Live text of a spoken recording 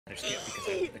They're scared because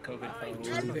of the COVID thing.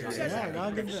 Yeah, I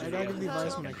gotta give the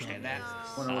advice when I can. That.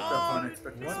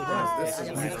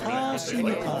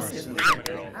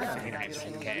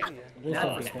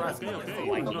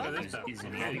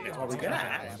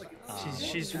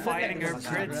 She's fighting her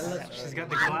prince. She's got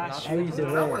the glass. Ah oui, c'est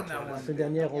vrai. Ce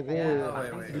dernier, en gros, il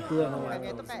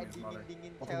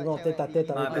était en tête à tête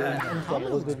avec une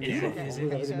cabreuse de nuit.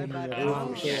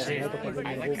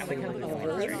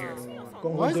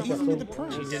 Why is Izumi the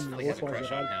prince?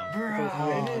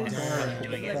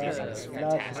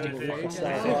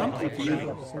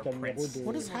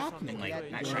 What is happening?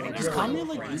 Is Kami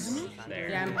like Izumi?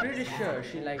 Yeah, I'm pretty sure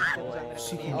she likes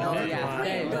boys.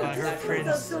 But her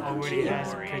prince already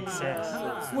has a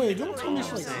princess. Wait, don't tell me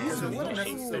she likes Izumi.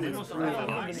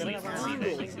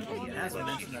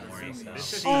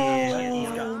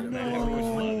 Oh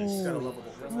no!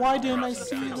 Why didn't I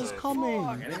see this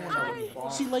coming?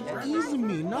 She liked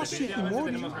Izumi, not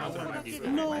Shikimori.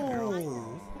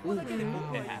 No!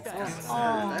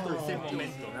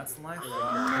 That's life.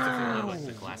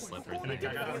 The glass slipper thing. No,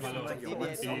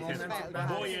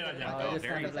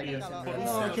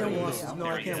 I can't watch this. No,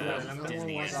 I can't watch this.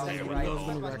 Disney is there. Windows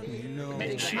gonna wreck me. No.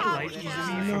 She liked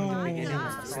Izumi from the beginning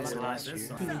since last year.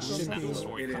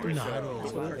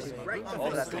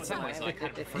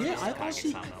 Yeah, I thought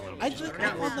she. I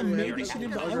thought that maybe she did,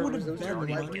 but I would have bet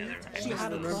money she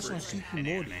had a crush on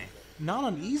Shikimori, not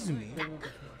on Izumi.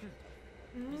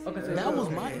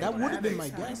 That would have been my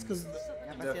guess, because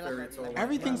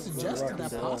everything suggested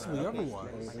that possibly ever was.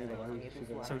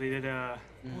 So they did Oh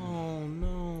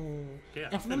no!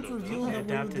 And for them to reveal that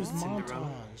way with this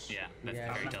montage. Yeah, that's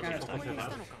very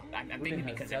Telltale. I'm thinking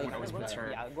because everyone always puts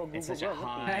her in such a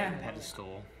high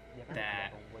pedestal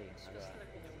that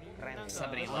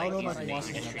somebody like Izumi just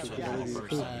treats her as a normal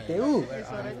person. T'es où?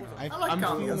 I'm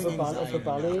feeling On peut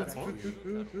parler.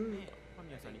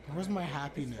 Where's my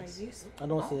happiness? Ah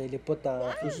non, c'est les potes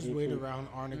à Who's just wait around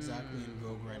aren't exactly in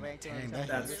vogue right now. Dang, that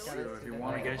That's hits. true. If you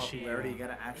want to get popularity, you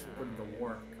gotta actually put in the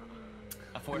work.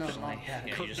 Unfortunately, yeah,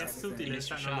 you just missed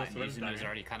your shot. Izumi was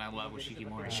already kind of in love with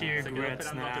Shikimori. she regrets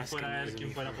not asking Izumi. You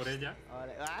gotta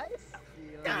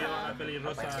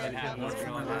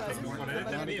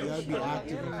be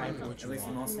active and fight for what you want.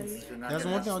 That's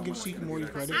one thing I'll give Shikimori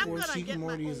credit for.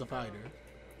 Shikimori is a fighter.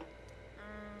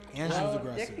 And she was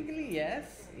aggressive. Technically,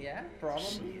 yes. Yeah,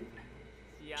 probably.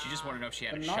 She just wanted to know if she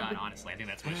had a shot, honestly. I think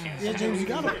that's what she was. Yeah, James, you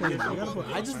gotta play it.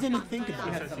 I just didn't think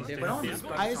about it.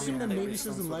 I assumed that maybe she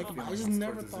doesn't like it, but I just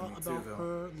never thought about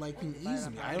her liking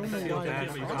Izumi. I don't know why.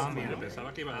 Bad for Kami.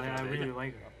 I really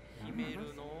like her.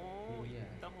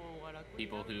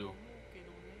 People who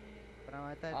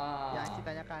Yang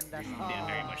citanya kandas. did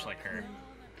very much like her.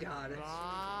 God,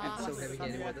 it's so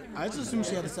heavy-handed with it. I just assumed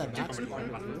she had a sad backstory.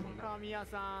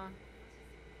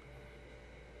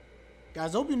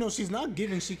 Guys, I hope you know she's not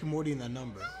giving Shikimori that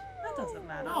number. That doesn't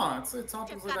matter. No, it's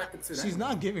obviously I could see that. She's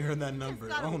not giving her that number.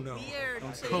 Oh no.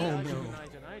 Oh no.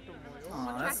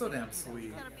 Aw, that's so damn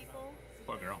sweet.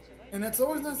 Poor girl. And it's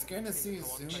always nice getting to see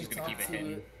Izumi She's gonna talk keep it to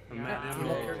hidden.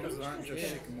 female characters that aren't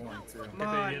just Shikimori too. Come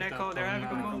on, Neko, they're having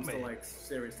a When it comes to moment. like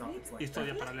serious topics like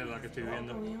Historia paralela que estoy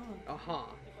viviendo. Aha.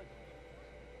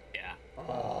 Yeah.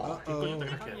 Uh-oh.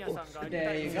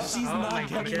 There you go. She's not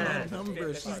getting that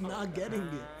number. She's not getting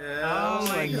it. Oh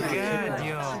my god,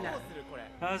 yo.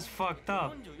 That was fucked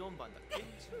up.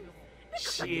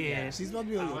 Shit. She's about to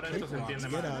be like, cakewalks.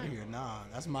 Get out of here. Nah,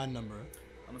 that's my number.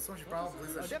 I'm assuming she probably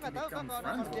says she Dia can nggak tahu become kan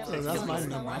friends with So her. that's my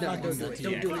number. I'm not giving that to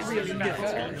Don't you. do it. Really good.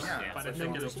 Parece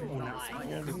que los una.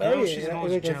 The girl she's Hey,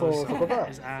 most avec jealous son copain. of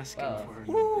is asking for her.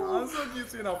 I'm so used to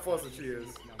seeing how flustered she is.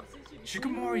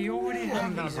 Shikimori, you already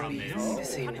have these Problem is,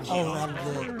 Oh, that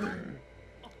look.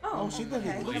 Oh, she did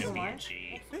it. way to be a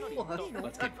G.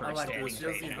 Let's get her a standing She doesn't see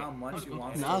ovation. how much she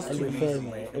wants Now to it's Elle le too fait, easy.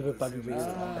 mais elle veut pas lui dire.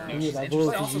 Oui, la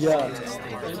grosse Julia.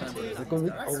 C'est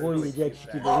comme, en gros, il dit à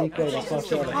Shikimori quand il a pas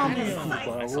fait la quoi. En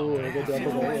gros, elle veut dire un peu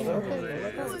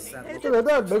c'est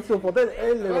verdad, le mec sur Fontaine,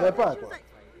 elle ne l'aimerait pas, quoi.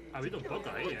 Ha habido un poco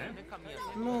ahí,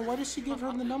 No, why did she give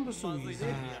her the number so easy?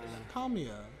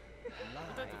 Kamiya.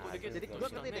 Jadi gue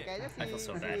ngerti deh kayaknya I feel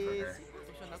so bad for her.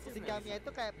 si Kamiya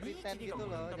itu kayak pretend gitu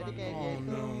loh. Jadi kayak dia Oh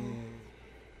itu no.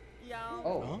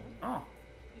 Oh. Oh.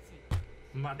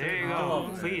 There you go.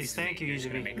 Please, thank you,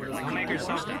 Izumi. Don't make her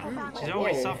suffer. She's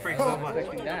always suffering so much.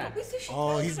 Expecting that.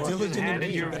 Oh, he's diligent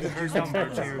Handed indeed. her number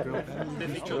to your girlfriend. Je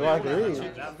vais agréer.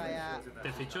 kayak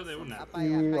Te fichó de una. apa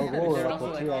Puis, ya? en Kayak gros, elle they're va also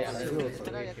continuer like à that. faire l'autre.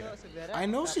 sebenarnya tuh sebenarnya I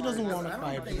know she doesn't want to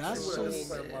fight, but that's Just just.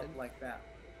 like that.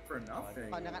 for nothing.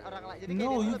 Pandangan orang lain. Jadi No,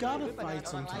 kayak you dia tuh gotta lebih fight pandangan orang lain.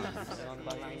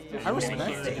 sometimes. I respect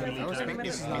it. I respect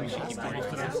this is not bad.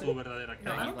 Mostrar su verdadera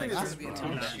No, I don't think cara. it's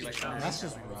just That's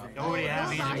just rough. You already have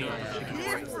Izumi.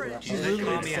 She's Let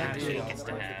literally Kamiya have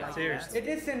accepted. Shiki. Seriously. It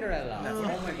is Cinderella. Oh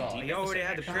my god. You already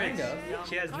had the prince.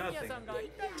 She has nothing.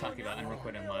 Talking about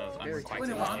unrequited in love, unrequited Well,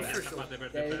 in no, I'm love. sure she'll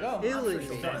There you go.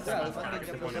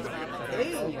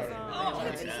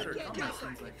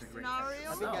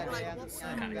 Tapi nggak ada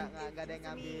yang ada yang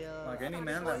ngambil. Like any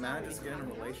man that manages to get in a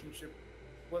relationship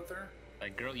with her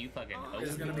Like, girl, you fucking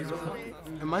is owe gonna be so happy.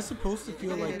 Am I supposed to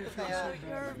feel like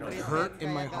hurt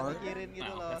in my heart?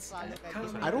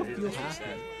 I don't feel happy.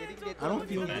 I don't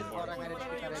feel good.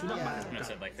 I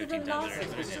said like 15 times.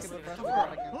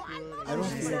 I don't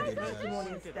feel good.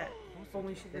 Guys.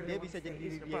 Dia bisa jadi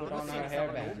diri dia. On her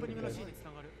hairband.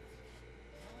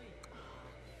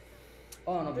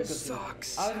 Oh no, because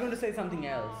I was going to say something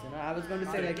else. You know, I was going to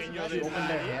say like she opened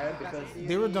her hair because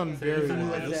They were done very well.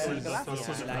 This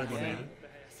is like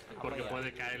Porque puede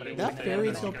caerle that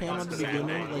fairy tale panel at the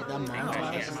beginning, like that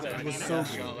montage, was so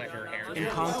good. In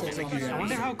context of the I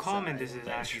wonder how episode. common this is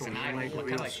actually in like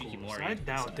real schools. I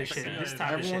doubt this shit. This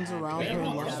type of shit. Everyone's around her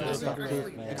and loves her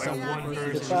except One one person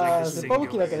is C'est like pas, the c'est pas vous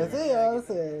qui la singular connaissez, hein,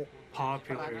 c'est...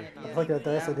 popular. C'est pas qui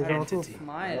intéresse les gens en couple.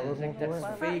 smile, Malheureusement like pour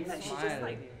that elle. fake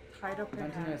smile,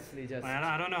 continuously just.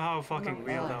 I don't know how fucking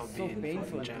real that would So be in painful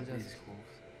fucking to Japanese just- schools.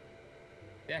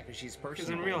 Yeah, because she's Because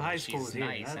personal. in real high school, she's yeah,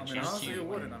 nice that- and I mean, she's honestly, cute. it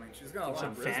wouldn't. I mean, she's got a lot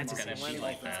Some of fantasy charisma. Gonna be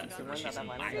like that. She's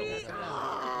mild.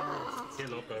 Qué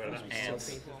loco, ¿verdad? And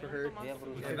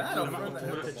Okay, that over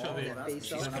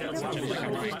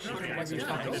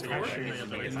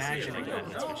Imagining that.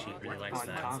 that's what she really likes that.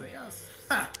 Uncommon. Yes.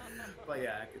 But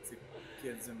yeah, I could see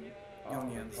kids and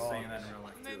youngins saying that in real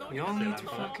life too. You all need to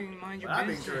fucking mind your But I've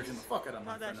been business. encouraging the fuck out of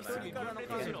my friend of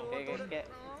that.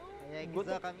 Kayak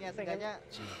gitu kami ya seenggaknya.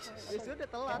 Ya sudah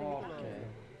telat gitu loh.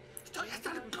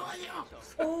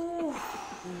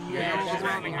 Yeah, she's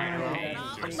right behind her hand.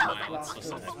 Her smile. It's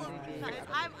so sad.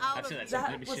 I'd say that's a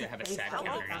good. We should have a sad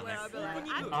character in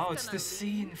there. Oh, it's the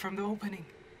scene from the opening.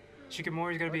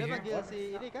 Shikimori's gonna be Udah here. panggil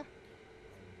si ini kah?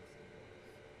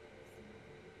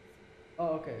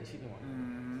 Oh, okay, Shikimori.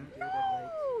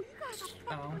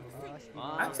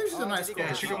 I'd say she's a nice girl.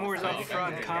 Yeah, Shikimori's up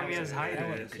front. Kamiya's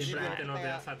hiding. Simplemente no te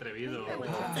has atrevido.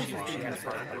 She has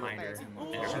part behind her.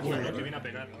 Te viene a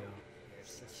pegar.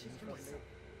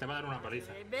 Te va a dar una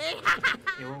paliza.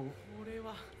 Yo,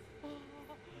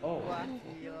 Oh, Wah,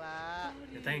 gila.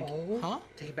 thank you. Huh?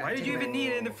 Why did you even need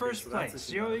it in the first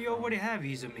place? You already have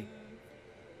Izumi.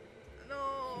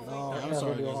 No, I'm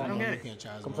sorry, guys. I'm looking at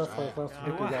Chaz. Comme ça, c'est pas un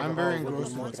truc que I'm very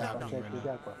engrossed in what's avec happening les right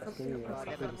gars, quoi. Parce que,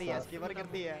 Oke, ngerti ya, Skimmer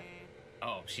ngerti ya.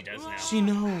 Oh, she does now. She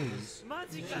knows.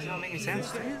 Does not make any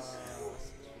sense to me.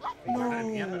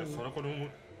 Tía, pero solo con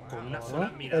una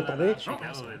sola mirada Attendez. has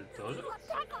chocado del todo.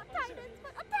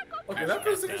 Okay, that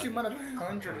person she might have been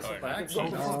 100 or something.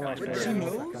 Actually, She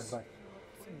knows?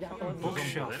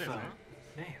 Bookshelf. Poderes,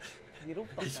 Damn.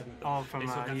 Oh, from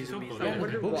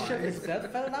Izumi. the bookshelf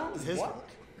itself fell down? His- What?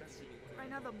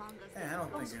 I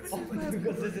don't think it's.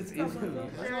 Because this is easily.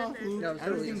 That's not fluke.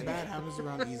 Everything bad happens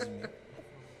around Izumi.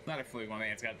 Not a fluke, my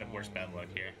man's got the worst bad luck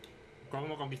here.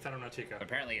 ¿Cómo conquistar a una chica?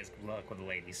 Apparently, it's luck with the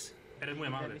ladies. Eres muy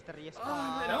Dia amable. misterius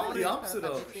no, the opposite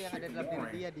of Tapi yang ada dalam diri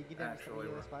Shikimori, dia dingin dan actually.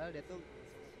 misterius. Padahal dia tuh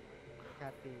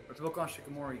hati. Let's look on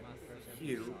Shikimori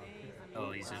Q. Oh,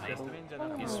 he's amazing.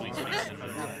 He's sweet, sweet cinnamon.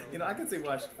 You know, I can see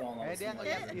why she's falling off. Dia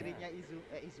ngeliat dirinya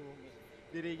Izumi.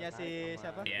 Dirinya si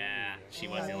siapa? Yeah, she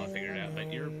was the one to figure it out, but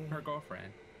you're her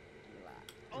girlfriend.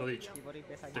 Lo dicho. Shikimori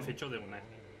biasa Te aja. fichó de una.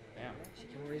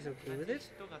 Shikimori's okay with it?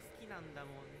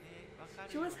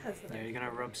 Yeah, you're gonna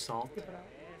rub salt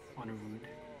on her wound.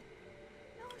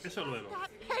 Eso luego.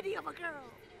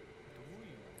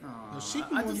 Aw,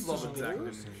 Shikimori's I just love such a what's acting in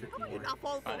good Shikimori.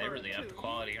 Oh, they really up the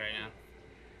quality right now.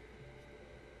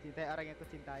 Cintai orang yang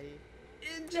kucintai.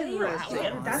 And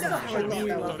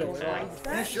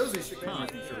it shows you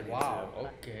Shikimori's maturity. Wow,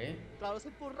 okay. Terlalu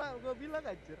sempurna, gua bilang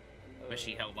anjir. But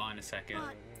she held on a second.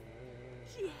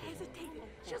 She hesitated.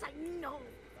 She was like, no.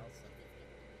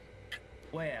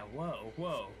 Well, whoa,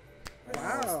 whoa.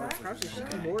 Wow, props to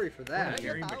Shikimori for that.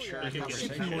 Very mature Es que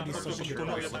conversation. con tu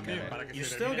novio también para que You're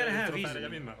se still termine gonna de have destrozar ella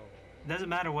Izumi. misma. Doesn't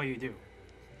matter what you do.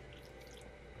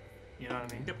 You know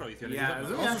what I mean? ¿Qué prohibiciones? Yeah,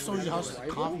 It also shows you how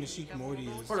confident Shikimori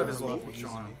is. Part of to his love local for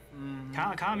charm.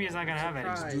 Izumi. Kamiya's not gonna have any.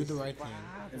 Just do the right thing.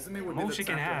 Izumi would be All the she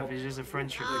can type to have help- is just a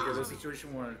friendship. Like, there's a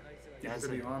situation where people That's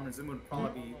could be it. harmed, and Izumi would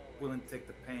probably be willing to take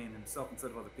the pain himself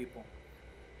instead of other people.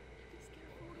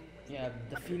 Yeah,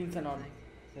 the feelings are not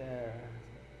there.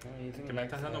 No, you think Que me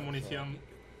like estás dando that, munición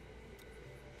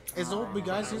It's all, but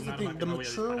guys, here's the thing: the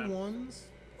mature ones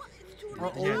are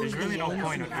always there's really the no ones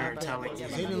point who of her have that telling you.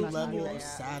 hidden level of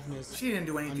sadness. She didn't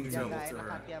do anything underneath. terrible to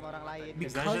her.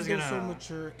 Because they're so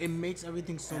mature, it makes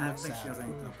everything so I much don't think she sadder. doesn't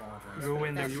even apologize.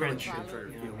 Ruin their You really friendship. can't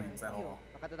hurt her feelings at all.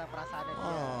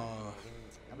 Oh.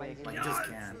 Like, you just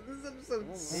can't.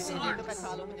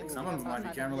 Some of them, like, you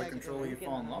can't really control who you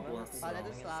fall in love with.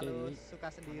 So.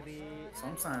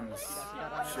 Sometimes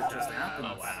shit just happens.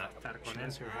 Oh wow.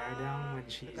 Pants her hair down when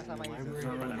she's in the library. There's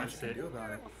not really much you can do about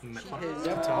it.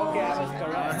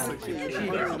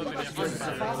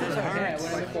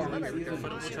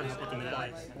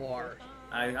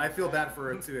 I feel bad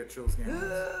for her too at Chill's game.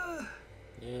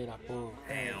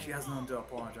 Hey, she has nothing to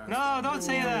apologize. No, don't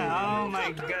say that. Oh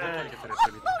my god.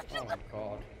 Oh my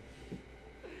god.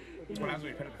 What happens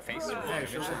when you put up a face? Hey, it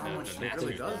shows you how much she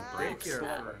really does take care of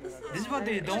her. This is what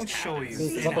they don't show you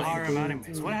in harem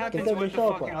animes. What happens when the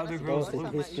fucking other girls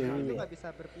lose?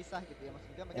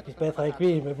 Et puis peut-être avec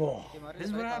lui, mais bon. This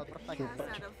is what happens.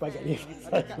 Je peux pas gagner face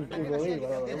à Shikimori,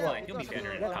 voilà. You'll be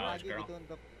better in college, girl.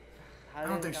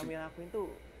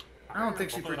 I don't think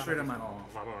she portrayed him at all.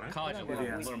 College is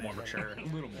a little more mature. A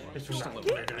little more. It's just a little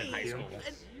better than high school.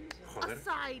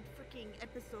 Aside freaking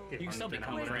episode. You can still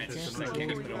become friends. It's just like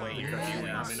kicking it away. You're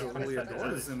Fully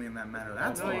adore Izumi in that matter.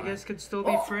 That's No, why. you guys could still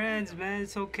be friends, man.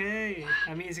 It's okay.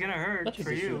 I mean, it's gonna hurt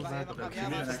for you, but you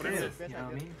know what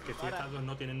I mean? Que si estas dos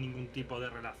no tienen ningún tipo de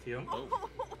relación.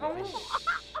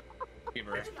 Give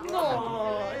her.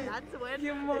 No, that's when.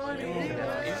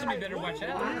 Izumi better watch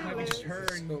out. Might be just her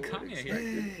and Kamiya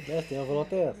here. C'était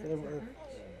involontaire.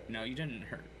 No, you didn't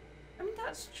hurt. I mean,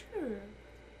 that's true.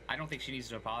 I don't think she needs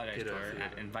to apologize to her,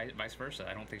 and vice versa.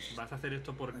 I don't think she's. Vas a hacer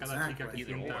esto por cada chica que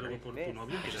sienta algo por tu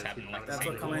novio. Just happened like That's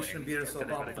what Kamiya shouldn't beat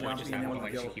herself up for not just being able happened to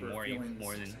like deal with her Shikimori feelings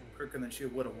more than quicker than she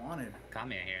would have wanted.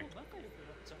 Kamiya here.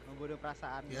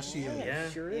 Yes, she is. Yeah.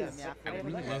 Sure is. I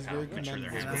really love That's how very mature their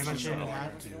commendable. hands She are. shouldn't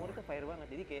have to.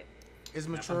 It's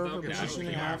mature of her, but she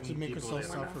shouldn't have to make herself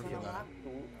suffer for that.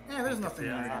 Yeah, there's nothing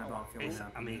arrogant about feeling Es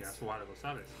happy. amigas o algo,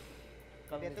 ¿sabes?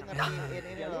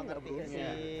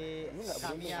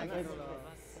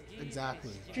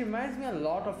 Exactly. She reminds me a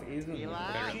lot of Izumi.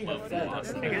 She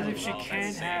herself. Because if she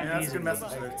can't Yeah, have that's a these, good message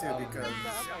there too, because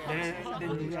then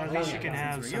at least she can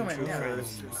have some true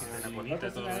friends.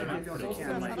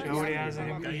 She already has an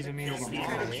Izumi.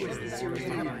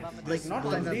 Like, not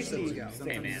completely.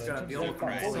 Hey man, you gotta deal with the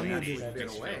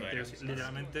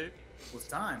Literalmente, with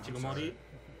time. Shikimori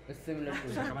It's similar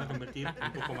se to acaba de convertir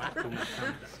un poco más en una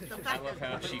cámara. I love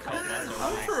how she called that so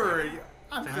I'm nice. sure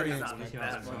I'm sure I he's didn't not expect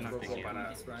that this. much Para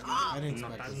I didn't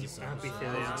expect notar this ni to un ápice de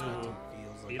sound.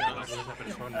 algo ir a hablar con esa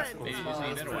persona. Maybe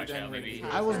you better watch out, maybe.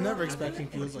 I was never expecting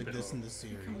feels like this in this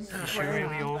series. Is she really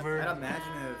I'd over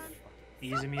imagine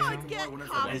Izumi?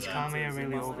 Is Kamiya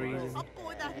really over Izumi?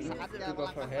 took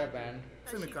off her hairband.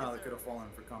 if Sumikala could have fallen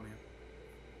for Kamiya.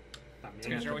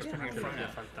 Because you're always putting in front of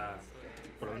her. Falta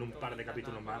por lo menos un par de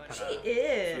capítulos más para. She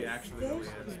Is. actually really is.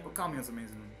 But Kamiya's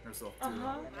amazing herself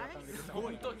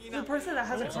too. The person that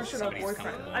has a crush on a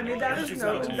boyfriend. I mean, that is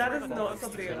not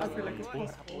something I feel like is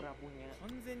possible.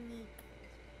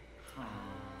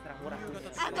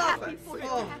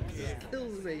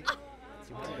 Kills me.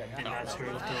 And that's her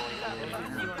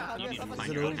throwing. You need to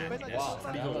find your own happiness.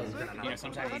 You know,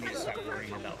 sometimes you need to stop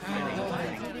worrying about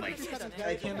finding, like,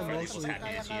 I can't other people's emotionally.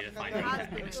 happiness. You need to find your own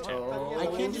happiness too. I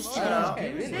can't just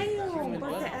change. Damn,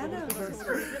 but the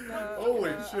anniversary.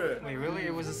 Holy shit. Wait, really?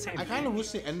 It was the same I kind of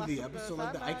wish they ended the episode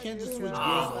like that. I can't just switch gears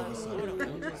all of a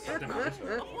sudden.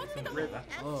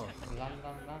 Oh.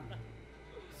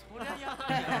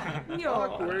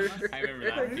 Awkward. I remember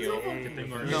that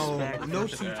feel. No, no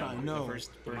tea time, no.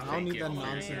 I don't need that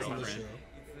nonsense in the show.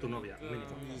 Tu novia, mínimo.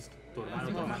 Tu hermano,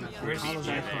 tu hermana.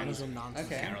 Apologize for any nonsense.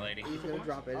 Okay. Counter lady. He's gonna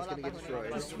drop it. It's gonna get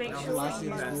destroyed. Just make Now sure the last you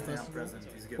thing know. that's stamp present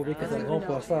he's Faut given. que c'est un grand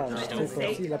poisson.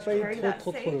 Il n'a pas eu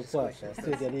trop de poids sur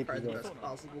ces derniers Probably the épisodes. best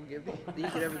possible gift that you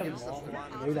could ever give someone.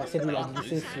 Il y a eu la scène où il a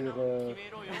glissé sur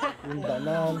une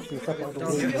banane, puis ça part de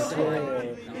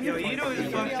Yo, Ito is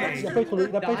Il n'a fucking. pas eu trop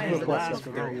de poids sur ce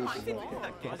dernier épisode.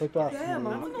 Il n'a pas assez.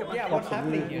 Yeah, what's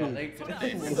happening here? Like,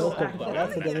 Et donc, là,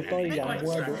 ces derniers temps, il y a de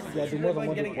moins en everyone moins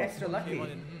de getting poids. extra lucky.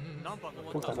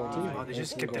 Faut que ça continue. Oh, they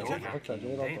just skipped the Faut que ça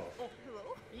dure longtemps.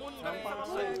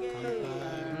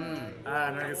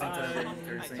 Ah, no, I guess I'm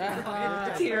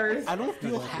Tears. I don't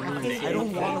feel happy. I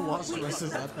don't want to watch the rest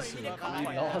of this episode.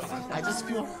 I just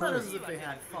feel hurt. as if they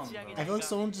had fun. I feel like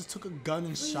someone just took a gun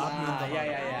and shot me in the heart.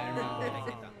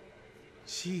 Yeah.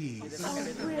 Jeez.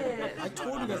 Oh, Rich. I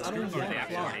told you guys I don't Or they want to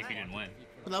actually plot. if you didn't win.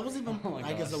 But that wasn't even.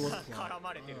 I guess it was plot.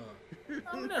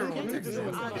 I'm never one to take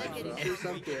Do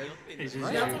something. It's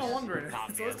just Yeah, that's what I'm wondering.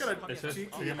 So it's got a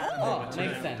cheeky Oh,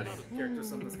 makes sense. character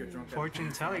sometimes get drunk.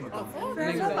 fortune telling. Fair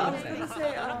enough, I was gonna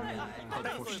say,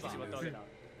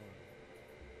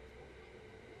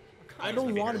 I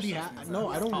don't want to be. No,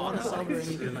 I don't want to sell her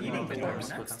anything.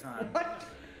 Next time.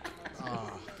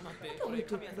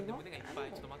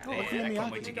 Hey, I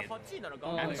can't wait to get a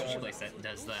sushi place that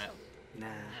does that. Nah.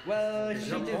 Well, she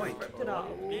just it up.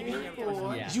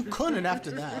 yeah. You couldn't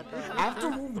after that. After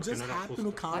what just happened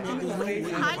with Kami, there's no way.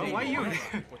 Why you?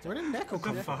 Where did Neko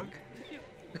come from? Fuck.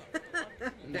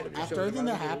 After everything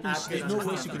that happened, there's no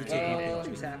way she could have taken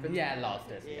it. Yeah, I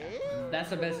lost it. Yeah. That's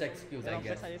the best excuse, I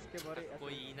guess.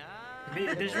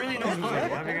 There's really no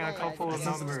good having a couple of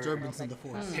number Disturbance in the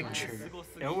force. picture.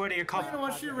 What are your You know couple?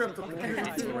 what? She ripped up the character.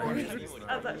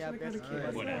 That's actually kind of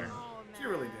cute. Whatever. She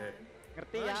really did.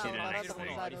 Ngerti ya orang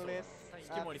pengusaha nulis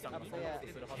apa ya?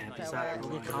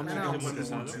 Kami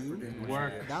season 2?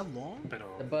 Work. That long?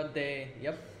 The birthday,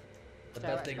 yep. The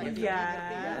birthday gift.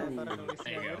 Yeah. There you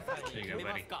go. There you go,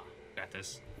 buddy. Got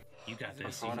this. You got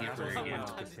this. You can get her again.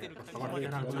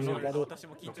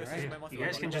 You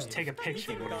guys can just take a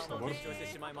picture.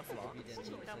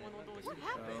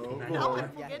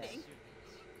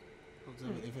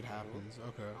 If it happens,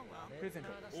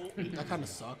 okay. That kind of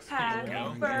sucks. Happy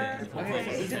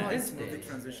birthday. They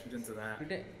transitioned into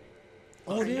that.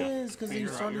 Oh, it is, because they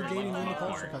started dating in the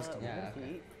culture festival. Yeah.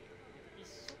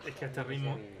 È che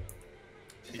arrivo.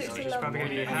 She's probably gonna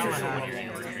be hella happy.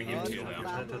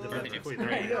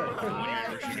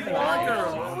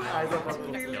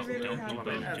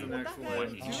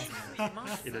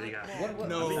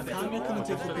 No, Kami couldn't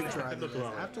take the picture either.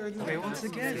 After everything, Once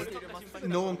again,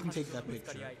 no one can take that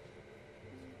picture.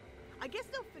 I guess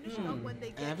they'll finish it up when they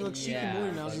And get I feel like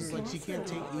Shikimori now is just like she can't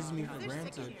take Izumi for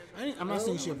granted. I'm not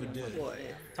saying she ever did.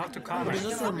 talk to But Connor. it's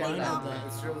just a reminder It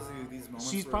that shows you these moments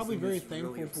she's where probably very somebody's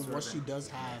really thankful for what she observant. does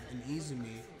have in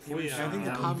Izumi. Oh, And I think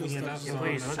the Kami stuff is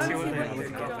Wait, let's see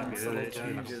what they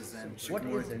Changes and What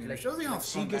is it? It shows you how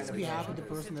she gets to be happy with the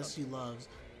person that she loves.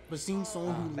 But seeing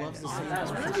someone who loves the same Really,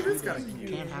 person this she guy's does, you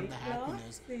cute. can't have the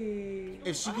happiness. See.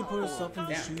 If she could put herself in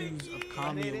the shoes of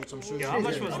Kami, which I'm sure Yeah, she how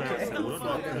much did, was that?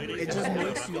 it just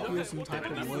makes you feel some type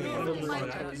of way.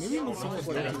 Maybe even someone's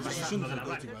guilty. She shouldn't feel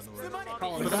guilty, by the way.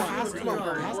 But that has to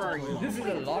play. This is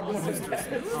a lot more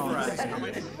distressing.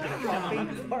 Shopping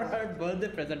for her birthday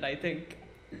present, I think.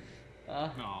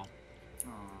 No.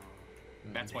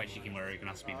 That's why Shikimori can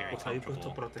also be very Pues ahí puesto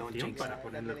comfortable protección para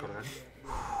ponerle el colgante.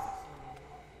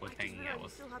 with hanging out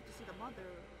with. still have to see the mother.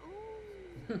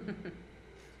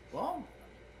 Well,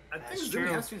 I think That's Zumi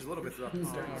true. has changed a little bit throughout the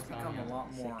story. He's become a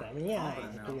lot more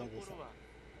confident now.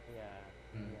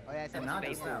 Oh yeah, And not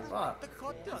just that, but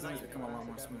Zumi's become a lot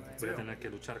more smooth Voy a too. tener que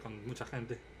luchar con mucha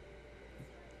gente.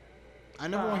 I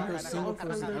never want to hear a single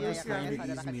person ever slander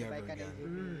Izumi ever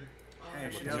again. Hey,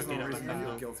 she has no reason to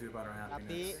feel guilty about her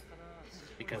happiness.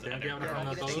 Because Tienen other que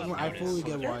abrazar a todos. I fully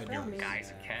get why it does.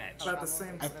 guys catch. But at the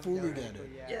same I time, fully get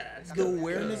it. The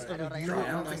awareness of a viewer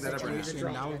in that situation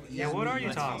and now with Izumi. Yeah, what are you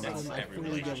talking That's about? I every fully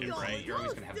get relationship, what right? You're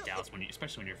always gonna have doubts when you,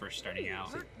 especially when you're first starting out.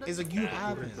 it's like you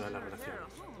have it. Todas las relaciones.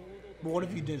 But what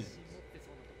if you didn't?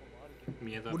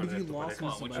 Miedo a What if you perder tu lost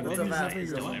pareja. somebody? Well, What if you that never is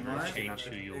your Don't the own? ever right? change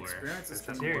who you were. Experience is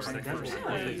Seriously, more that's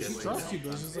like She trusts you,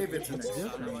 but it's just like, it's different.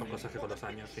 Son cosas que con los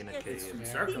años tienes que ir.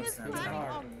 circumstances.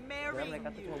 Marrying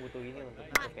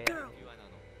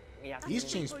you. He's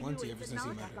changed plenty ever since he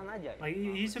met her. Like,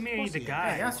 he's a me, the Yeah, he guy.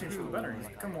 has changed for the better. He's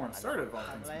become more assertive about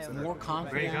things. considered. More Break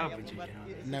confident up with you, John.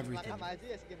 in everything. Maka maju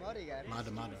ya Shikimori kan.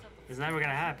 Mada, mada. It's never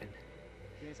gonna happen.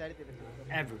 Gini saya tiba-tiba.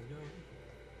 Ever.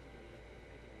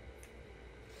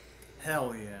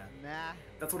 Hell yeah. Nah.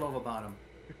 That's what I love about him.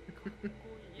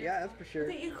 Yeah, that's for I sure.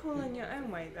 think you're cool in your own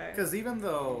way, though. Because even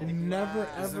though Never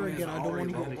ever again. I don't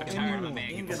want to hear Tired of a man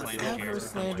anyone getting slandered ever here on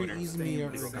slander Twitter. Izumi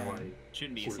ever Digo again. kawaii.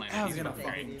 Shouldn't be a slander. Ever. He's He's gonna gonna be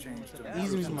fucking change to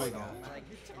Izumi's my guy.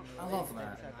 I love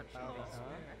that.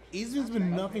 Izumi's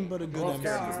been nothing but a good Love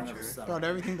characters MC never stop. throughout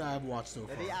everything that I've watched so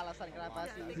Jadi far. alasan kenapa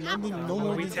sih? Nothing, no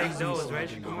more We than take Izumi those, stuff. right,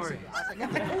 Shikimori?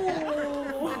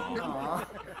 Aw.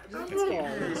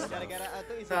 Gara-gara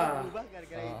tuh isi berubah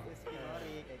gara-gara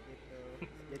Shikimori kayak gitu.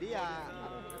 Jadi ya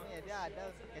apa namanya dia ada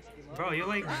kayak Shikimori. Bro, you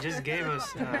like just gave us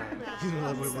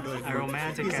a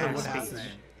romantic He said, ass "What speech.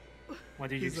 happened?" What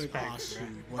did you He's like, oh expect?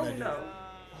 shoot, what Oh I do? no.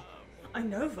 I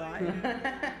know that.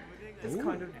 It's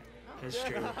kind of. That's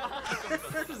true.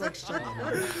 He's like, shut up.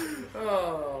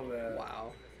 Oh man.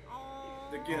 Wow.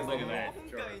 The kid is Look at on that. the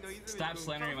charts. Stop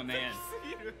slandering my man.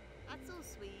 That's so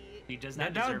sweet. He does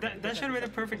not deserve it. That should have been the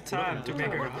perfect time to make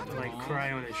her like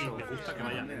cry on his shoulder.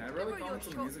 I really found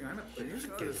some music. The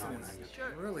music for this one is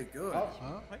really good.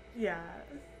 Yeah.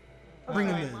 Bring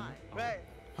him in. Right.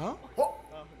 Huh? Oh,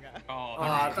 Oh,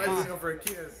 I thought he was going for a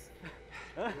kiss.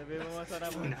 Lebih memasana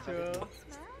muncul.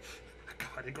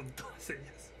 Acaba de con todas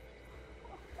ellas.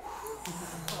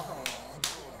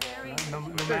 No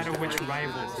matter which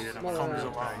rival comes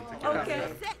along. Okay.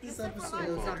 This episode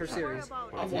is not her series.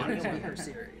 I want it to be her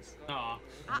series. Aw.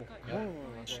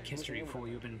 She kissed her, you fool.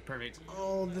 You've been perfect.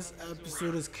 Oh, this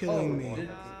episode is killing me.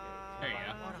 There you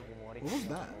go. What was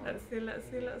that? Let's see, let's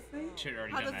see, let's see. Should have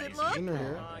already How done does that. it look? In her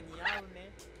hair.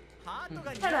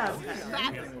 Get out. Of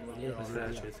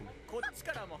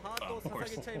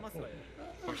course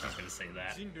he's gonna say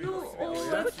that. No,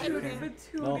 oh, that's cute, but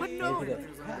too No, big. no. Okay.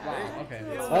 Okay.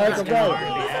 Alright, so guys. I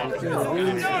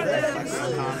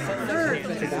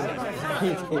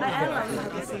like how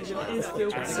the season is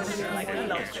still like a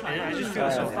love triangle. I just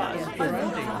feel so bad. But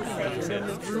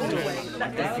the rule way,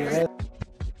 like, Thank you.